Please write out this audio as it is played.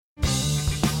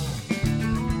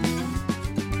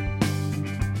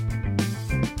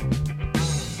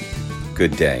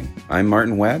Good day. I'm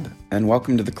Martin Webb, and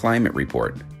welcome to the Climate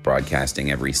Report, broadcasting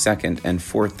every second and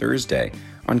fourth Thursday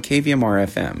on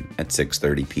KVMR-FM at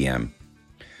 6:30 p.m.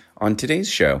 On today's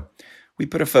show, we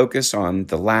put a focus on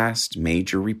the last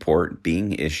major report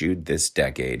being issued this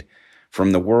decade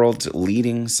from the world's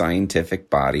leading scientific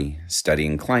body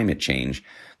studying climate change,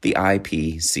 the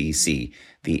IPCC,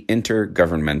 the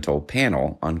Intergovernmental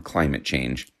Panel on Climate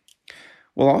Change.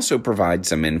 We'll also provide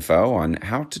some info on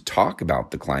how to talk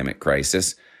about the climate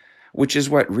crisis, which is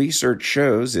what research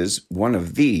shows is one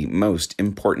of the most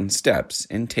important steps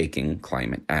in taking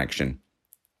climate action.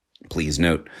 Please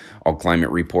note, all climate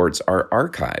reports are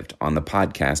archived on the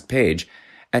podcast page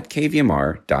at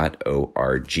kvmr.org.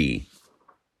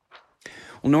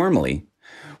 Well, normally,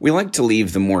 we like to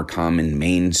leave the more common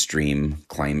mainstream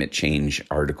climate change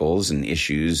articles and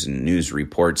issues and news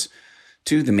reports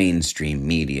to the mainstream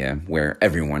media, where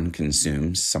everyone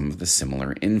consumes some of the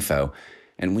similar info,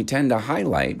 and we tend to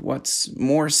highlight what's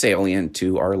more salient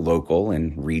to our local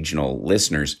and regional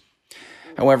listeners.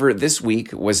 However, this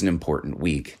week was an important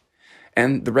week,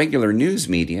 and the regular news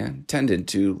media tended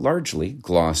to largely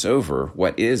gloss over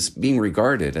what is being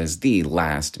regarded as the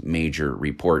last major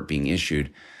report being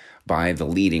issued by the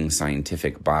leading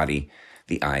scientific body,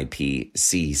 the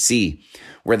IPCC,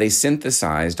 where they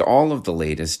synthesized all of the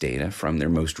latest data from their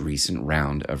most recent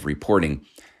round of reporting.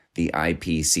 The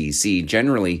IPCC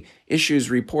generally issues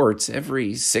reports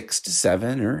every 6 to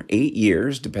 7 or 8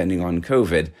 years, depending on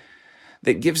COVID,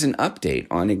 that gives an update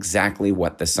on exactly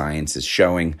what the science is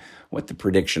showing, what the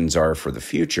predictions are for the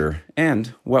future,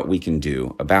 and what we can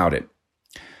do about it.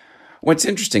 What's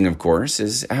interesting, of course,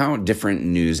 is how different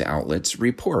news outlets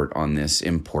report on this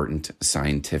important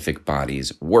scientific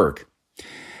body's work.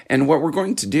 And what we're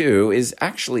going to do is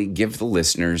actually give the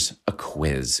listeners a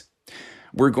quiz.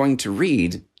 We're going to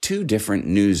read 2 different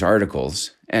news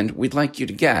articles, and we'd like you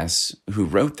to guess who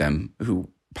wrote them,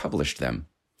 who published them.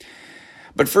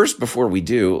 But first, before we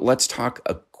do, let's talk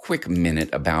a quick minute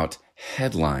about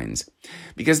headlines,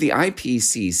 because the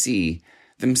IPCC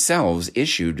themselves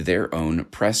issued their own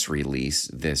press release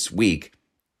this week.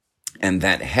 And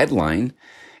that headline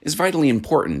is vitally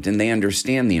important, and they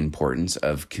understand the importance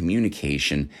of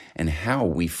communication and how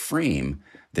we frame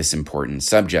this important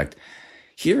subject.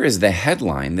 Here is the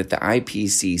headline that the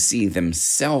IPCC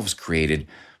themselves created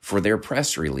for their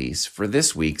press release for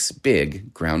this week's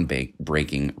big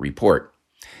groundbreaking report.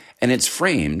 And it's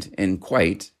framed in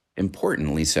quite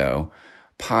importantly so,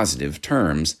 positive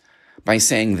terms by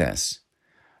saying this: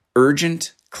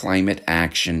 urgent climate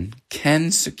action can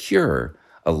secure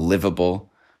a livable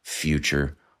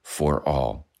future for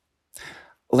all.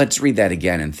 Let's read that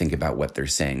again and think about what they're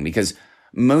saying, because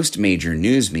most major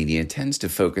news media tends to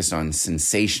focus on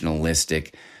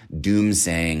sensationalistic,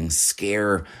 doomsaying,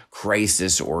 scare,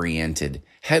 crisis-oriented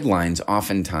headlines,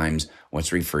 oftentimes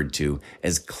what's referred to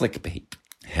as clickbait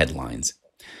headlines.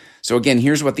 So again,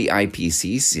 here's what the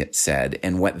IPCC said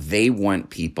and what they want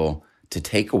people to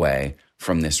take away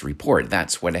from this report.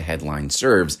 That's what a headline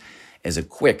serves as a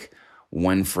quick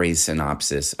one-phrase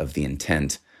synopsis of the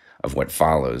intent of what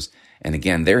follows. And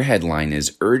again, their headline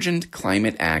is Urgent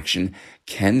Climate Action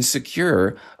Can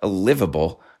Secure a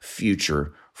Livable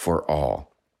Future for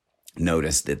All.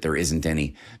 Notice that there isn't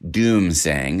any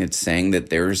doomsaying. It's saying that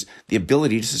there's the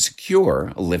ability to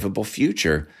secure a livable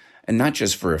future, and not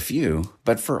just for a few,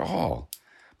 but for all.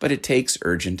 But it takes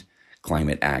urgent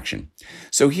climate action.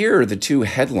 So here are the 2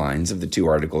 headlines of the 2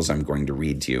 articles I'm going to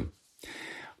read to you.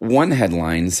 One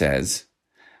headline says,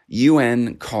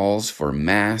 UN calls for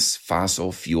mass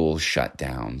fossil fuel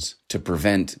shutdowns to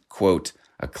prevent, quote,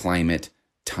 a climate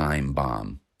time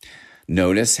bomb.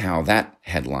 Notice how that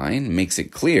headline makes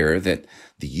it clear that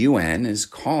the UN is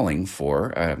calling for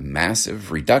a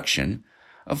massive reduction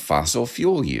of fossil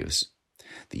fuel use.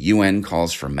 The UN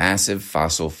calls for massive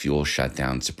fossil fuel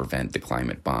shutdowns to prevent the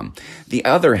climate bomb. The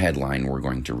other headline we're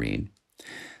going to read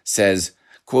says,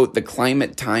 quote, the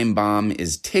climate time bomb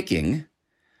is ticking.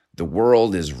 The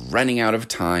world is running out of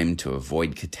time to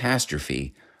avoid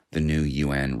catastrophe, the new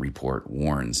UN report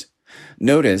warns.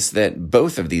 Notice that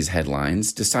both of these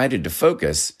headlines decided to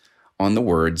focus on the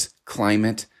words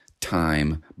climate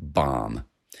time bomb.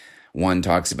 One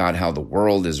talks about how the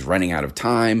world is running out of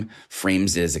time,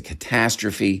 frames it as a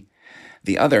catastrophe.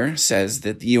 The other says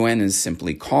that the UN is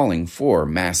simply calling for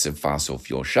massive fossil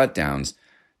fuel shutdowns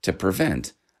to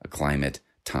prevent a climate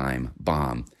time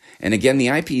bomb. And again, the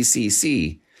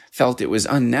IPCC felt it was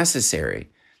unnecessary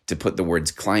to put the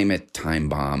words climate time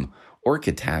bomb or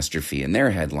catastrophe in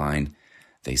their headline.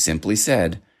 They simply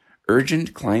said,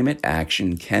 urgent climate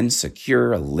action can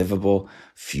secure a livable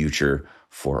future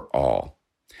for all.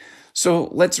 So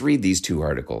let's read these 2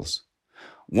 articles.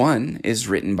 One is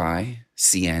written by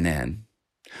CNN.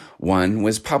 One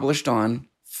was published on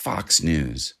Fox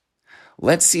News.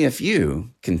 Let's see if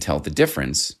you can tell the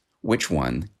difference, which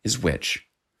one is which.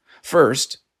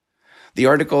 First, the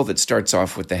article that starts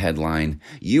off with the headline,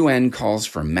 UN calls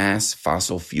for mass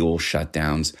fossil fuel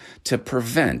shutdowns to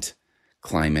prevent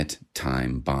climate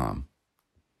time bomb.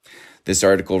 This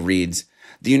article reads,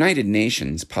 the United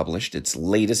Nations published its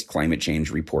latest climate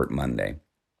change report Monday,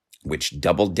 which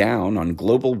doubled down on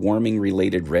global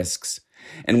warming-related risks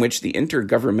and which the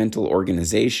Intergovernmental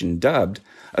Organization dubbed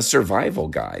a survival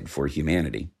guide for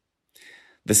humanity.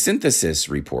 The synthesis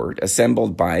report,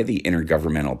 assembled by the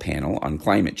Intergovernmental Panel on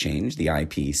Climate Change, the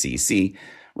IPCC,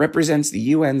 represents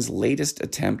the UN's latest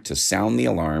attempt to sound the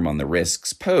alarm on the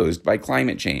risks posed by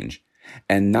climate change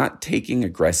and not taking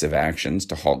aggressive actions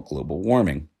to halt global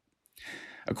warming.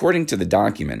 According to the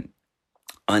document,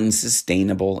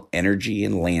 unsustainable energy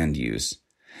and land use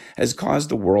has caused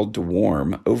the world to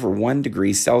warm over 1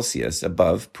 degree Celsius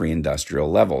above pre-industrial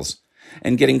levels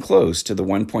and getting close to the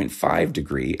 1.5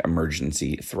 degree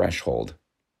emergency threshold.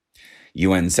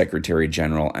 UN Secretary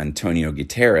General Antonio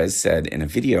Guterres said in a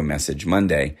video message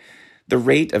Monday, the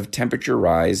rate of temperature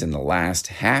rise in the last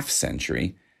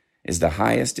half-century is the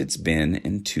highest it's been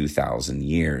in 2,000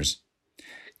 years.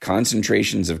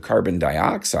 Concentrations of carbon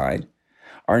dioxide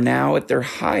are now at their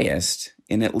highest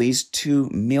in at least 2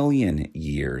 million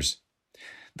years.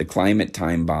 The climate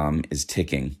time bomb is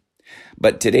ticking.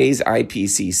 But today's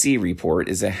IPCC report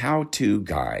is a how-to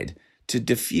guide to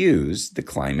defuse the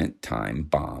climate time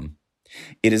bomb.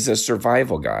 It is a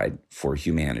survival guide for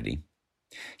humanity.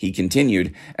 He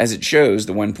continued, as it shows,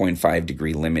 the 1.5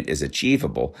 degree limit is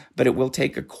achievable, but it will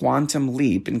take a quantum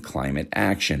leap in climate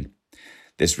action.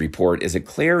 This report is a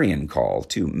clarion call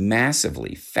to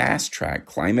massively fast-track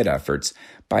climate efforts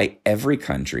by every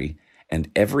country and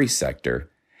every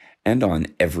sector and on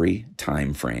every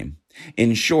time frame.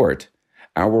 In short,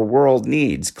 our world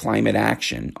needs climate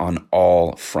action on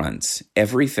all fronts,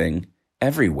 everything,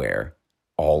 everywhere,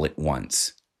 all at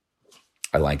once.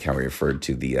 I like how he referred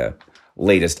to the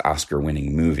latest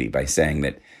Oscar-winning movie by saying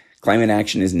that climate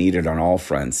action is needed on all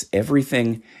fronts,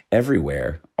 everything,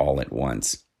 everywhere, all at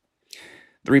once.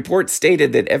 The report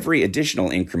stated that every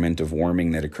additional increment of warming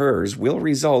that occurs will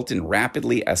result in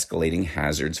rapidly escalating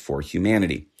hazards for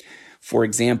humanity. For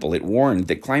example, it warned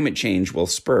that climate change will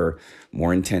spur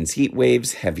more intense heat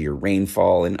waves, heavier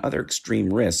rainfall, and other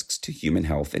extreme risks to human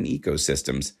health and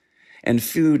ecosystems. And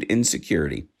food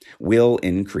insecurity will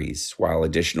increase, while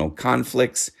additional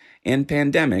conflicts and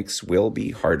pandemics will be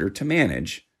harder to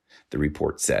manage, the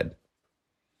report said.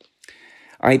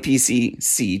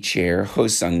 IPCC Chair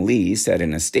Ho-Sung Lee said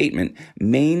in a statement,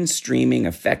 mainstreaming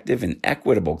effective and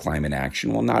equitable climate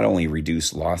action will not only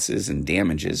reduce losses and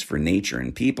damages for nature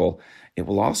and people, it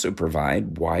will also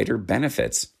provide wider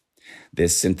benefits.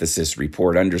 This synthesis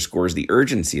report underscores the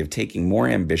urgency of taking more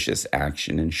ambitious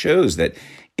action and shows that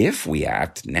if we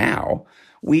act now,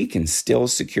 we can still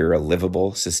secure a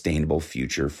livable, sustainable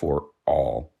future for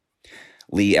all.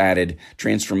 Lee added,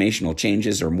 transformational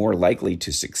changes are more likely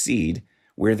to succeed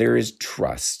where there is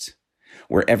trust,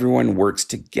 where everyone works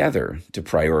together to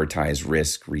prioritize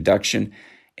risk reduction,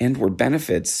 and where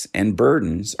benefits and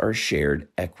burdens are shared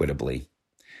equitably.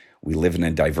 We live in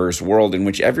a diverse world in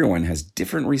which everyone has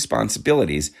different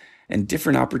responsibilities and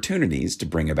different opportunities to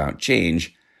bring about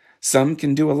change. Some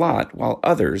can do a lot, while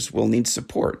others will need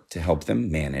support to help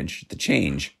them manage the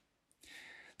change.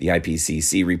 The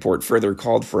IPCC report further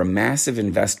called for a massive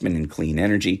investment in clean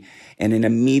energy and an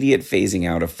immediate phasing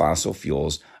out of fossil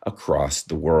fuels across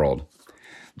the world.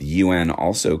 The UN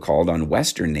also called on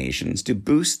Western nations to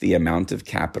boost the amount of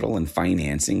capital and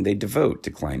financing they devote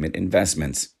to climate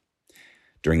investments.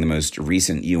 During the most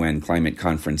recent UN climate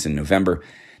conference in November,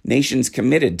 nations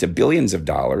committed to billions of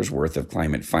dollars worth of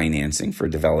climate financing for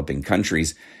developing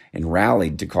countries and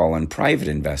rallied to call on private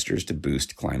investors to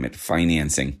boost climate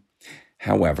financing.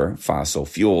 However, fossil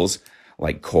fuels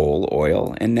like coal,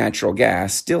 oil, and natural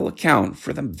gas still account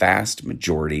for the vast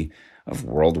majority of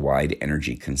worldwide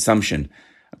energy consumption,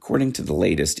 according to the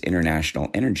latest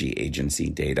International Energy Agency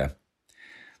data.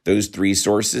 Those three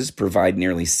sources provide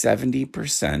nearly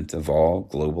 70% of all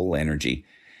global energy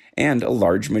and a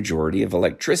large majority of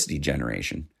electricity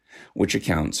generation, which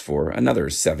accounts for another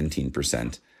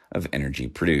 17% of energy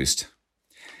produced.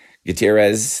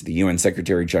 Guterres, the UN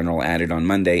Secretary General, added on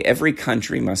Monday, every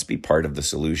country must be part of the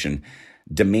solution.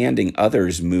 Demanding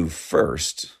others move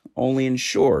first only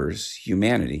ensures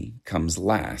humanity comes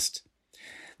last.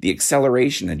 The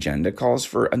acceleration agenda calls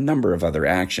for a number of other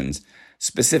actions,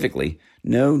 specifically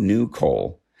no new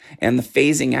coal, and the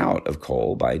phasing out of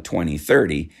coal by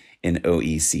 2030 in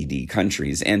OECD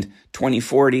countries and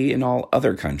 2040 in all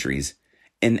other countries,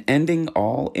 in ending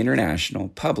all international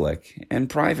public and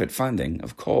private funding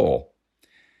of coal.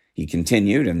 He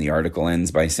continued, and the article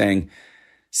ends by saying,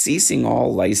 ceasing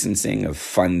all licensing of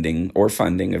funding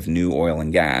of new oil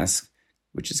and gas,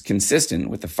 which is consistent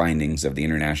with the findings of the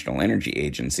International Energy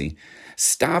Agency,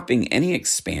 stopping any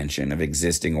expansion of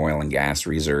existing oil and gas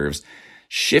reserves,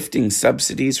 shifting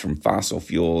subsidies from fossil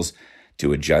fuels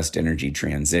to a just energy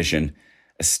transition,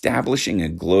 establishing a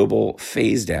global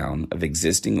phase-down of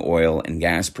existing oil and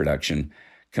gas production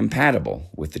compatible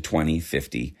with the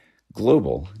 2050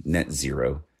 global net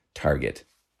zero target.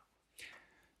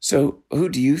 So, who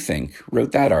do you think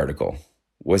wrote that article?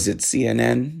 Was it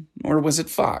CNN or was it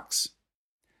Fox?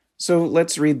 So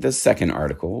let's read the second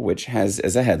article, which has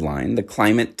as a headline, "The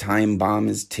climate time bomb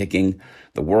is ticking.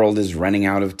 The world is running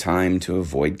out of time to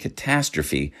avoid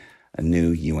catastrophe," a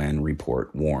new UN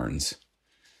report warns.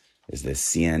 Is this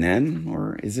CNN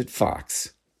or is it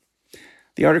Fox?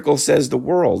 The article says the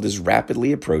world is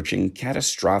rapidly approaching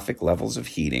catastrophic levels of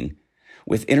heating,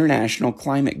 with international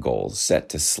climate goals set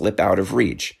to slip out of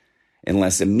reach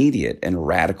unless immediate and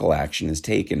radical action is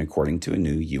taken, according to a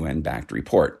new UN-backed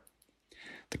report.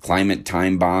 "The climate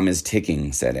time bomb is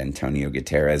ticking," said Antonio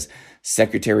Guterres,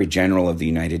 Secretary General of the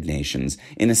United Nations,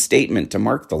 in a statement to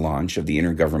mark the launch of the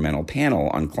Intergovernmental Panel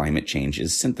on Climate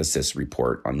Change's synthesis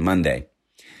report on Monday.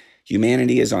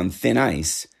 "Humanity is on thin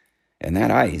ice, and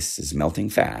that ice is melting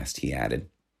fast," he added.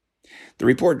 The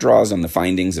report draws on the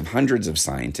findings of hundreds of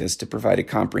scientists to provide a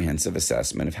comprehensive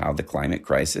assessment of how the climate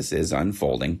crisis is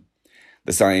unfolding.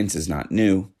 The science is not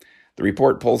new. The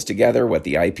report pulls together what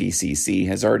the IPCC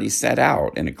has already set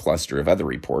out in a cluster of other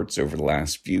reports over the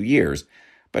last few years,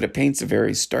 but it paints a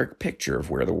very stark picture of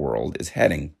where the world is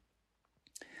heading.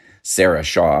 Sarah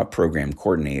Shaw, program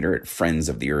coordinator at Friends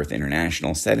of the Earth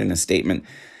International, said in a statement,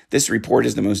 "This report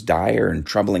is the most dire and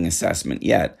troubling assessment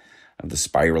yet of the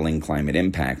spiraling climate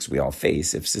impacts we all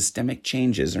face if systemic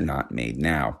changes are not made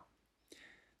now.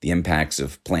 The impacts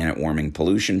of planet-warming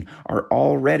pollution are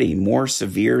already more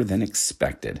severe than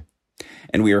expected,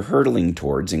 and we are hurtling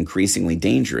towards increasingly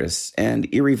dangerous and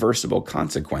irreversible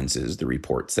consequences," the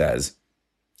report says.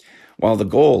 While the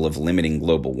goal of limiting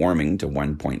global warming to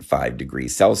 1.5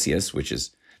 degrees Celsius, which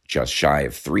is just shy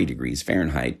of 3 degrees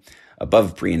Fahrenheit,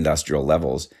 above pre-industrial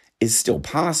levels, is still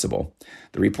possible,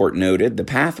 the report noted the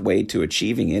pathway to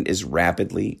achieving it is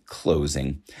rapidly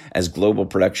closing as global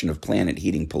production of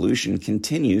planet-heating pollution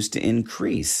continues to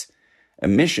increase.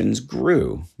 Emissions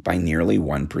grew by nearly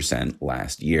 1%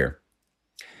 last year.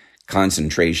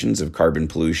 Concentrations of carbon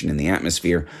pollution in the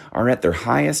atmosphere are at their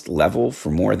highest level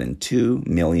for more than 2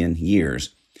 million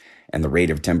years, and the rate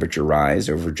of temperature rise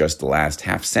over just the last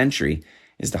half-century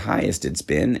is the highest it's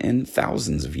been in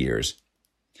thousands of years.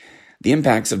 The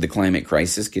impacts of the climate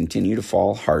crisis continue to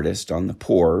fall hardest on the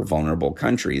poor, vulnerable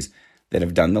countries that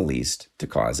have done the least to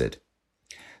cause it.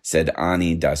 Said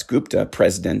Ani Dasgupta,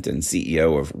 president and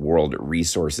CEO of World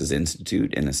Resources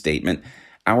Institute, in a statement,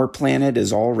 "Our planet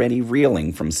is already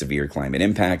reeling from severe climate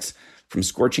impacts, from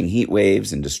scorching heat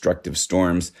waves and destructive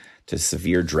storms to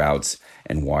severe droughts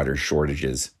and water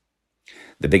shortages.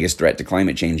 The biggest threat to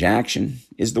climate change action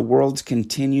is the world's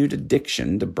continued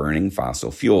addiction to burning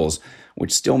fossil fuels,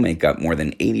 which still make up more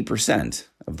than 80%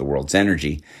 of the world's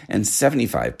energy and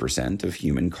 75% of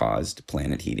human-caused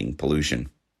planet-heating pollution."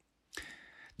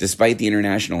 Despite the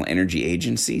International Energy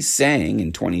Agency saying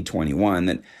in 2021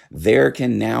 that there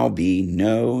can now be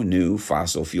no new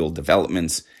fossil fuel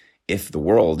developments if the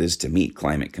world is to meet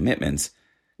climate commitments,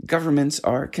 governments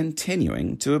are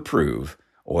continuing to approve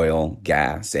oil,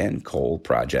 gas, and coal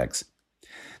projects.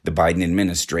 The Biden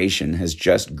administration has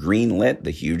just greenlit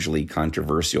the hugely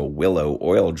controversial Willow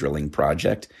oil drilling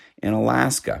project in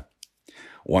Alaska.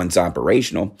 Once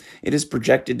operational, it is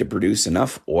projected to produce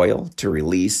enough oil to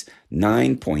release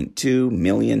 9.2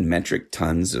 million metric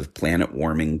tons of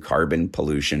planet-warming carbon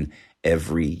pollution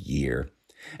every year,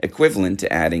 equivalent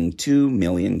to adding 2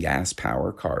 million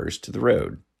gas-powered cars to the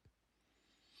road.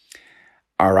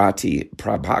 Arati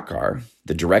Prabhakar,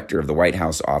 the director of the White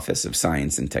House Office of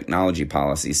Science and Technology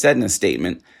Policy, said in a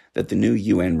statement that the new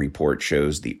UN report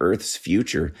shows the Earth's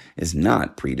future is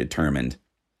not predetermined.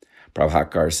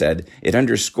 Prabhakar said, "It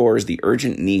underscores the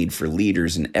urgent need for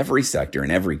leaders in every sector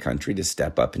in every country to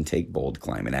step up and take bold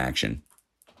climate action."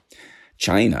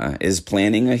 China is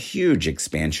planning a huge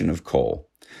expansion of coal,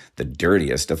 the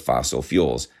dirtiest of fossil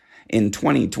fuels. In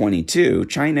 2022,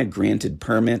 China granted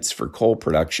permits for coal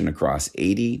production across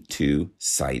 82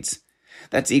 sites.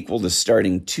 That's equal to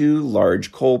starting 2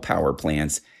 large coal power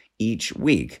plants each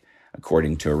week,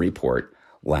 according to a report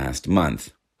last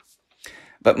month.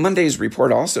 But Monday's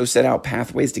report also set out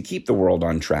pathways to keep the world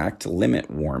on track to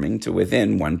limit warming to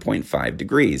within 1.5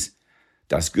 degrees.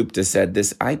 Dasgupta said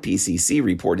this IPCC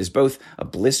report is both a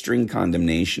blistering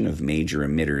condemnation of major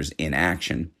emitters'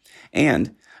 inaction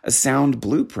and a sound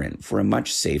blueprint for a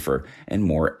much safer and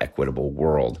more equitable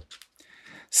world.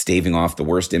 Staving off the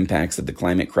worst impacts of the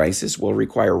climate crisis will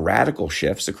require radical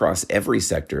shifts across every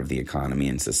sector of the economy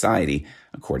and society,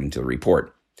 according to the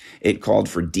report. It called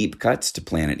for deep cuts to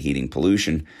planet heating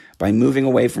pollution by moving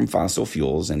away from fossil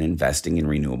fuels and investing in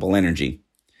renewable energy.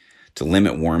 To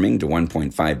limit warming to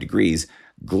 1.5 degrees,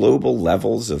 global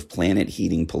levels of planet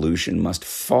heating pollution must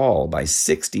fall by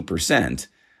 60%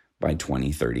 by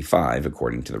 2035,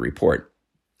 according to the report.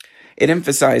 It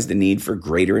emphasized the need for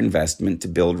greater investment to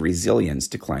build resilience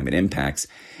to climate impacts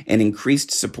and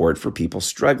increased support for people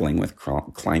struggling with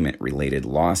climate-related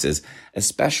losses,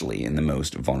 especially in the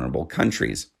most vulnerable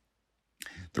countries.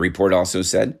 The report also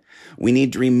said, we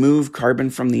need to remove carbon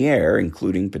from the air,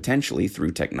 including potentially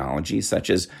through technology such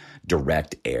as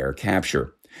direct air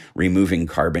capture, removing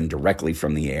carbon directly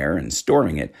from the air and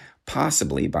storing it,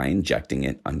 possibly by injecting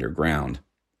it underground.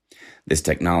 This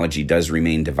technology does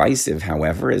remain divisive,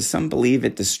 however, as some believe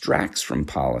it distracts from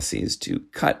policies to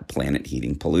cut planet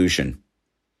heating pollution.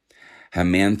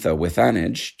 Hemantha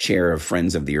Withanage, chair of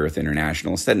Friends of the Earth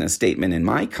International, said in a statement, in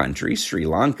my country, Sri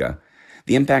Lanka,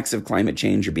 the impacts of climate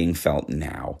change are being felt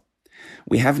now.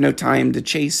 We have no time to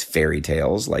chase fairy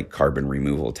tales like carbon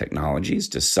removal technologies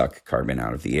to suck carbon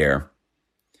out of the air.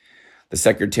 The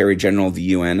Secretary General of the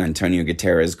UN, Antonio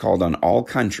Guterres, called on all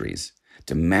countries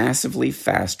to massively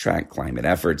fast-track climate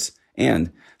efforts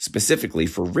and, specifically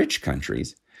for rich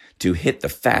countries, to hit the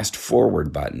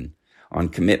fast-forward button on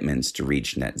commitments to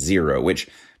reach net zero, which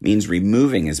means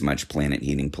removing as much planet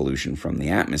heating pollution from the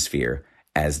atmosphere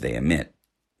as they emit.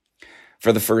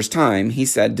 For the first time, he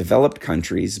said developed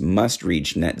countries must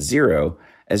reach net zero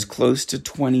as close to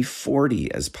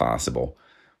 2040 as possible,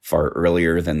 far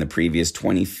earlier than the previous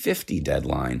 2050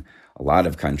 deadline a lot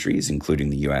of countries, including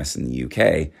the US and the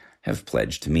UK, have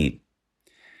pledged to meet.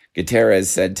 Guterres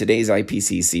said today's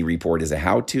IPCC report is a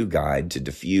how-to guide to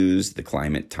defuse the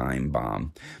climate time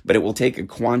bomb, but it will take a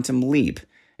quantum leap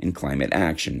in climate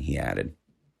action, he added.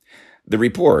 The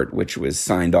report, which was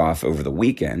signed off over the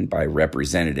weekend by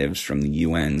representatives from the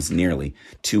UN's nearly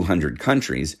 200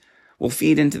 countries, will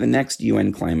feed into the next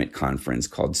UN climate conference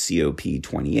called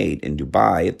COP28 in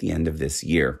Dubai at the end of this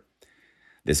year.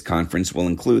 This conference will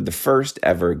include the first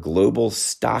ever global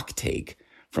stocktake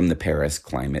from the Paris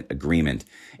Climate Agreement.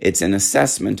 It's an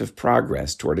assessment of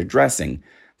progress toward addressing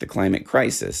the climate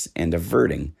crisis and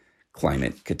averting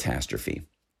climate catastrophe.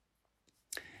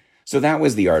 So that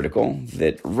was the article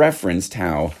that referenced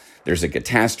how there's a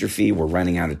catastrophe, we're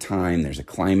running out of time, there's a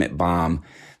climate bomb.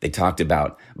 They talked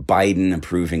about Biden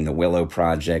approving the Willow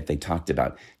Project. They talked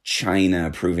about China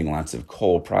approving lots of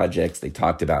coal projects. They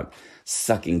talked about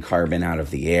sucking carbon out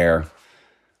of the air.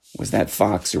 Was that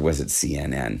Fox or was it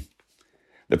CNN?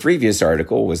 The previous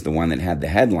article was the one that had the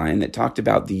headline that talked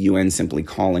about the UN simply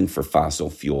calling for fossil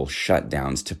fuel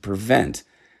shutdowns to prevent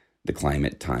the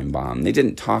climate time bomb. They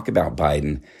didn't talk about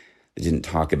Biden. They didn't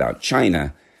talk about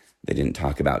China. They didn't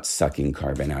talk about sucking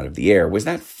carbon out of the air. Was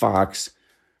that Fox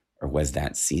or was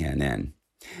that CNN?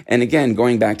 And again,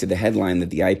 going back to the headline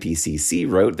that the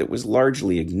IPCC wrote that was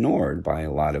largely ignored by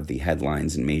a lot of the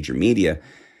headlines in major media,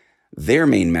 their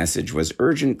main message was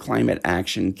urgent climate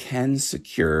action can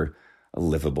secure a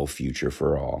livable future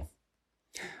for all.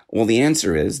 Well, the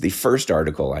answer is the first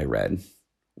article I read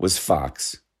was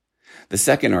Fox. The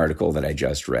second article that I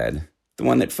just read, the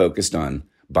one that focused on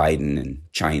Biden and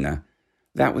China,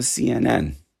 that was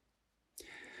CNN.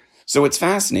 So what's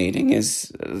fascinating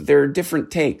is there are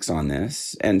different takes on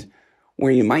this, and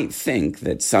where you might think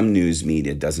that some news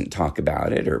media doesn't talk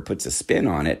about it or puts a spin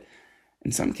on it,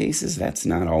 in some cases that's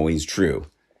not always true.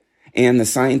 And the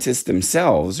scientists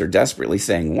themselves are desperately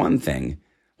saying one thing,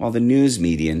 while the news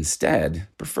media instead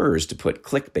prefers to put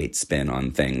clickbait spin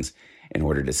on things in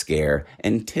order to scare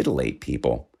and titillate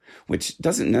people, which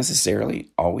doesn't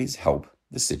necessarily always help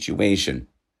the situation.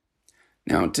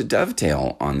 Now, to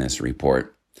dovetail on this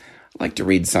report, I'd like to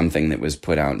read something that was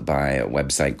put out by a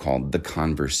website called The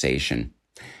Conversation.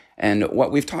 And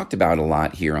what we've talked about a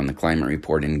lot here on the Climate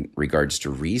Report in regards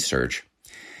to research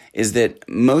is that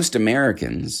most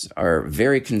Americans are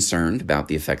very concerned about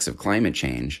the effects of climate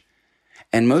change,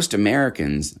 and most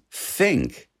Americans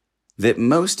think that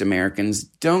most Americans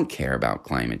don't care about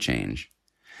climate change.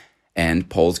 And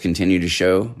polls continue to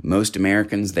show most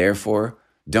Americans, therefore,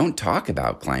 don't talk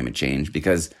about climate change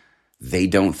because they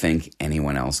don't think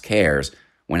anyone else cares,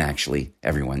 when actually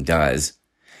everyone does.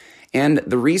 And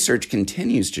the research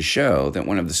continues to show that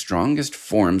one of the strongest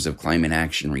forms of climate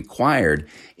action required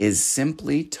is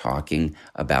simply talking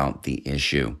about the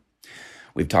issue.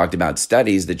 We've talked about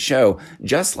studies that show,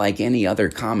 just like any other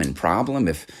common problem,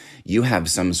 if you have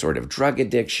some sort of drug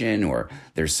addiction or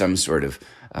there's some sort of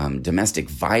domestic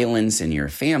violence in your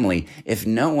family, if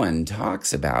no one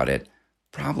talks about it,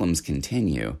 problems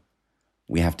continue.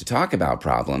 We have to talk about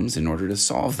problems in order to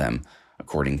solve them,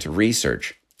 according to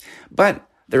research. But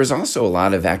there's also a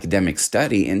lot of academic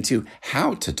study into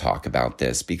how to talk about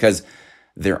this, because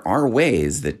there are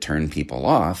ways that turn people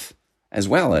off, as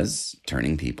well as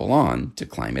turning people on to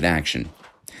climate action.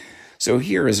 So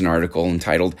here is an article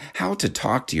entitled, How to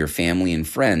Talk to Your Family and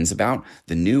Friends About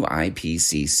the New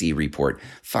IPCC Report,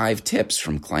 5 Tips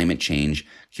from Climate Change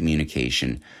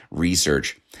Communication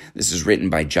Research. This is written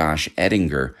by Josh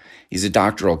Ettinger. He's a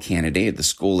doctoral candidate at the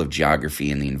School of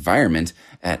Geography and the Environment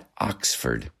at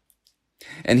Oxford.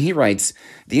 And he writes,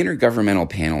 the Intergovernmental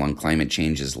Panel on Climate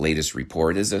Change's latest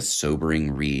report is a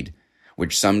sobering read,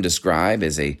 which some describe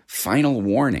as a final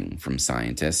warning from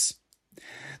scientists.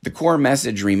 The core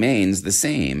message remains the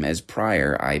same as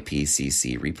prior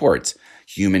IPCC reports.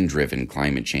 Human-driven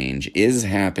climate change is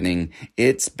happening,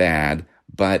 it's bad,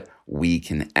 but we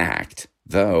can act,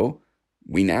 though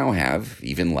we now have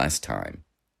even less time.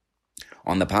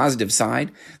 On the positive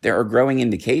side, there are growing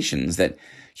indications that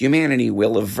humanity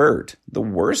will avert the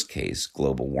worst-case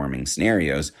global warming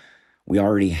scenarios. We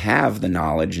already have the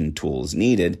knowledge and tools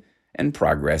needed, and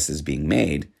progress is being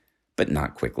made, but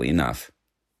not quickly enough.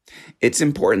 It's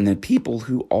important that people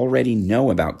who already know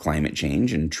about climate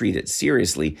change and treat it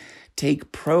seriously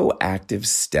take proactive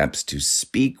steps to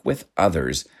speak with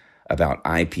others about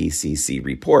IPCC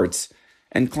reports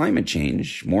and climate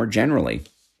change more generally.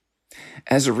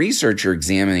 As a researcher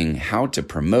examining how to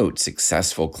promote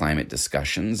successful climate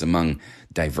discussions among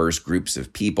diverse groups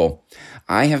of people,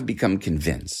 I have become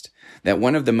convinced that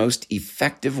one of the most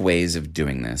effective ways of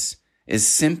doing this is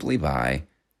simply by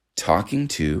talking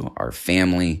to our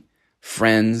family,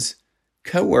 friends,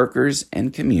 coworkers,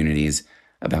 and communities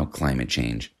about climate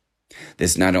change.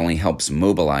 This not only helps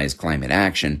mobilize climate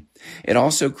action, it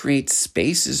also creates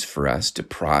spaces for us to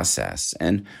process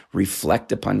and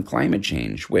reflect upon climate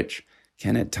change, which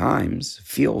can at times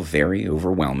feel very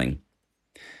overwhelming.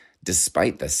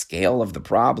 Despite the scale of the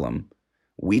problem,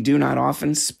 we do not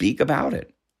often speak about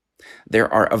it.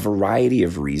 There are a variety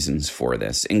of reasons for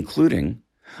this, including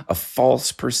a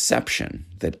false perception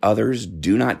that others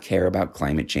do not care about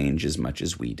climate change as much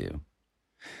as we do,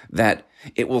 that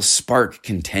it will spark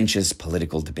contentious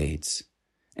political debates,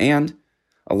 and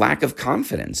a lack of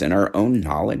confidence in our own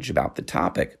knowledge about the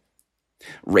topic.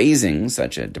 Raising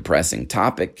such a depressing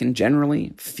topic can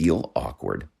generally feel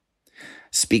awkward.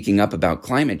 Speaking up about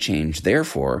climate change,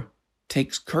 therefore,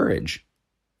 takes courage.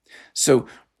 So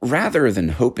rather than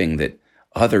hoping that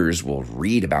others will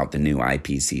read about the new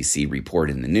IPCC report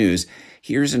in the news,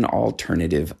 here's an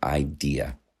alternative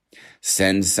idea.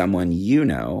 Send someone you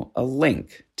know a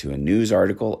link to a news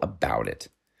article about it,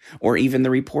 or even the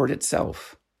report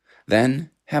itself. Then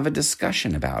have a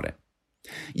discussion about it.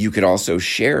 You could also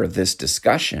share this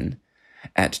discussion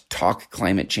at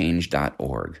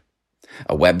talkclimatechange.org,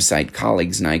 a website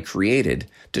colleagues and I created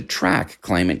to track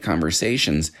climate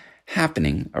conversations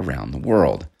happening around the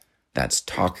world. That's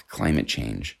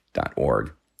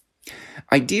talkclimatechange.org.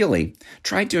 Ideally,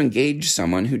 try to engage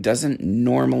someone who doesn't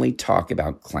normally talk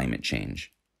about climate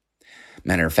change.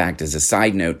 Matter of fact, as a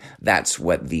side note, that's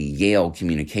what the Yale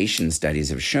communication studies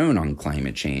have shown on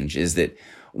climate change, is that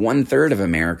 1/3 of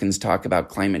Americans talk about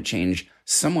climate change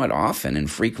somewhat often and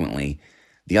frequently.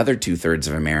 The other 2/3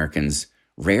 of Americans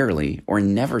rarely or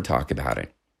never talk about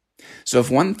it. So if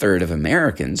 1/3 of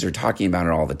Americans are talking about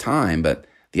it all the time, but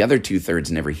the other 2/3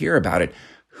 never hear about it,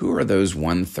 who are those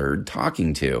 1/3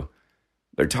 talking to?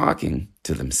 They're talking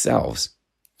to themselves.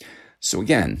 So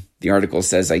again, the article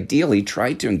says, ideally,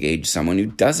 try to engage someone who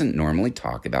doesn't normally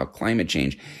talk about climate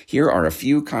change. Here are a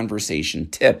few conversation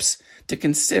tips to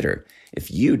consider if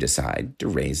you decide to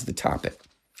raise the topic.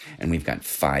 And we've got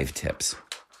 5 tips.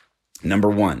 Number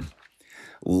 1,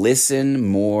 listen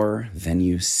more than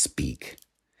you speak.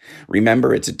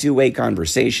 Remember, it's a 2-way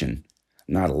conversation,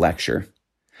 not a lecture.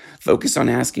 Focus on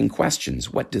asking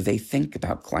questions. What do they think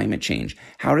about climate change?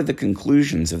 How do the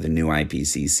conclusions of the new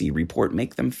IPCC report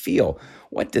make them feel?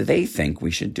 What do they think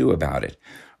we should do about it?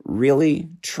 Really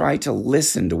try to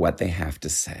listen to what they have to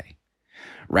say,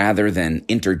 rather than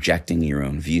interjecting your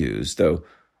own views, though,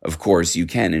 of course, you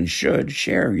can and should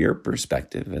share your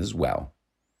perspective as well.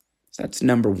 So that's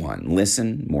number 1,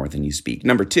 listen more than you speak.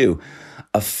 Number 2,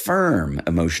 affirm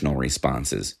emotional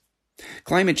responses.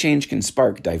 Climate change can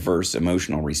spark diverse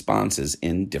emotional responses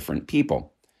in different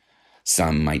people.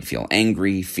 Some might feel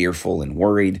angry, fearful, and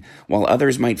worried, while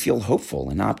others might feel hopeful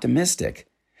and optimistic.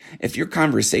 If your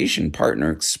conversation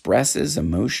partner expresses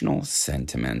emotional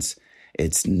sentiments,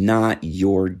 it's not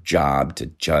your job to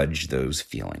judge those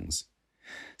feelings.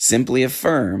 Simply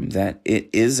affirm that it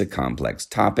is a complex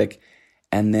topic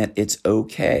and that it's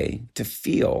okay to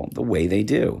feel the way they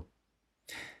do.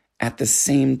 At the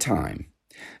same time,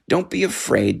 don't be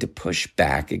afraid to push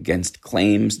back against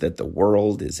claims that the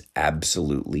world is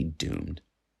absolutely doomed.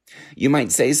 You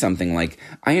might say something like,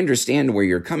 I understand where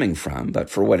you're coming from, but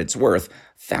for what it's worth,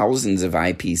 thousands of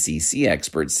IPCC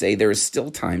experts say there is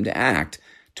still time to act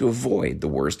to avoid the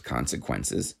worst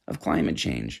consequences of climate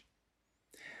change.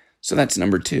 So that's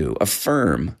number 2,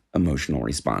 affirm emotional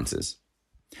responses.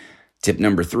 Tip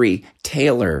number 3,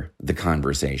 tailor the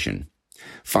conversation.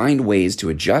 Find ways to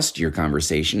adjust your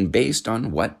conversation based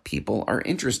on what people are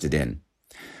interested in.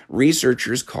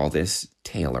 Researchers call this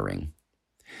tailoring.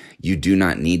 You do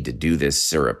not need to do this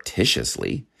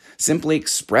surreptitiously. Simply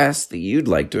express that you'd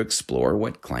like to explore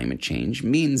what climate change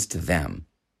means to them.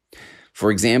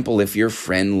 For example, if your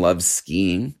friend loves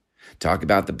skiing, talk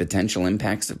about the potential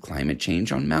impacts of climate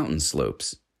change on mountain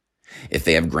slopes. If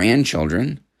they have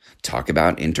grandchildren, talk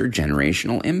about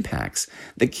intergenerational impacts.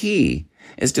 The key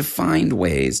is to find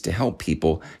ways to help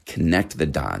people connect the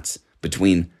dots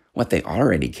between what they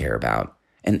already care about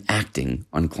and acting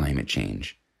on climate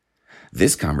change.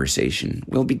 This conversation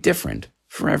will be different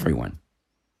for everyone.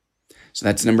 So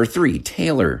that's number 3,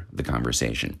 tailor the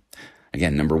conversation.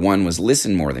 Again, number 1 was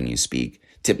listen more than you speak.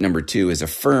 Tip number 2 is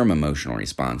affirm emotional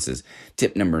responses.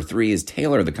 Tip number 3 is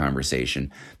tailor the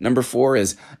conversation. Number 4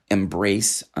 is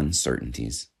embrace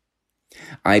uncertainties.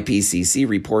 IPCC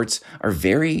reports are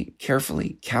very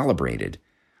carefully calibrated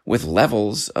with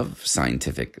levels of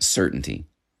scientific certainty.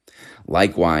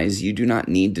 Likewise, you do not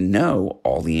need to know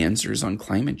all the answers on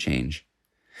climate change.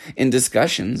 In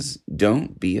discussions,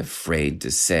 don't be afraid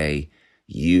to say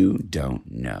you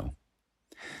don't know.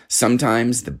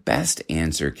 Sometimes the best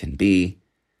answer can be,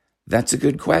 that's a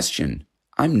good question.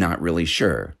 I'm not really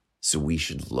sure, so we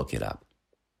should look it up.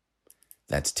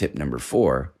 That's tip number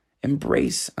 4,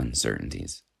 embrace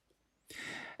uncertainties.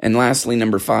 And lastly,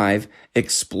 number 5,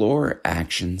 explore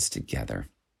actions together.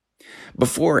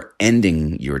 Before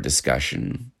ending your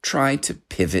discussion, try to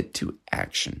pivot to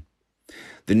action.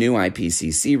 The new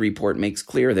IPCC report makes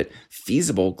clear that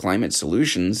feasible climate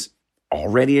solutions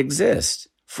already exist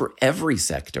for every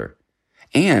sector,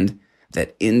 and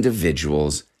that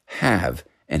individuals have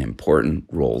an important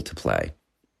role to play.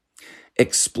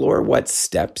 Explore what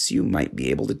steps you might be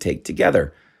able to take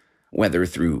together, whether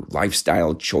through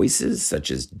lifestyle choices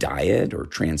such as diet or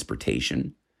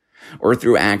transportation, or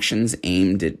through actions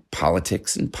aimed at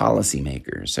politics and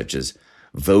policymakers such as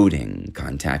voting,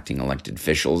 contacting elected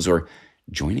officials, or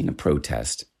joining a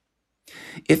protest.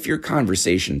 If your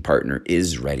conversation partner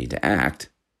is ready to act,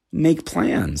 make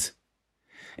plans.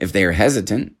 If they are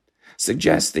hesitant,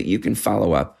 suggest that you can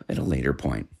follow up at a later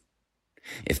point.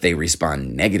 If they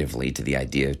respond negatively to the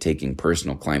idea of taking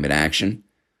personal climate action,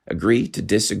 agree to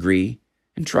disagree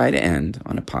and try to end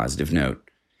on a positive note.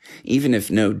 Even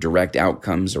if no direct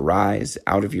outcomes arise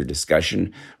out of your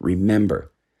discussion,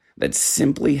 remember that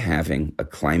simply having a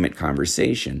climate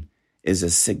conversation is a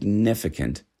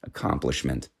significant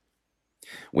accomplishment.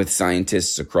 With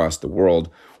scientists across the world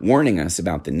warning us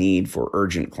about the need for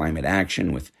urgent climate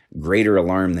action with greater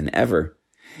alarm than ever,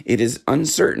 it is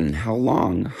uncertain how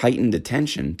long heightened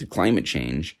attention to climate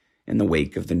change in the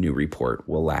wake of the new report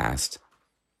will last.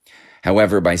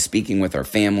 However, by speaking with our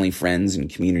family, friends, and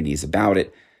communities about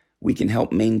it, we can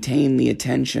help maintain the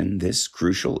attention this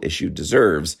crucial issue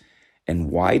deserves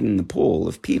and widen the pool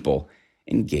of people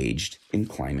engaged in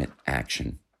climate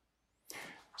action.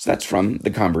 So that's from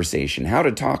The Conversation, how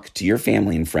to talk to your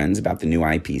family and friends about the new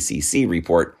IPCC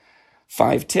report,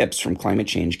 5 tips from climate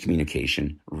change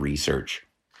communication research.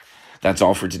 That's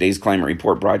all for today's Climate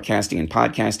Report broadcasting and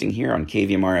podcasting here on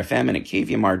KVMR FM and at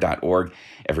kvmr.org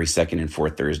every second and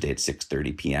fourth Thursday at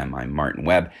 6:30 p.m. I'm Martin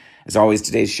Webb. As always,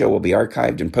 today's show will be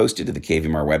archived and posted to the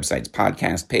KVMR website's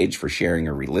podcast page for sharing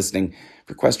or re-listening.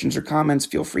 For questions or comments,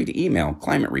 feel free to email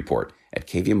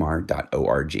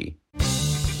climatereport@kvmr.org.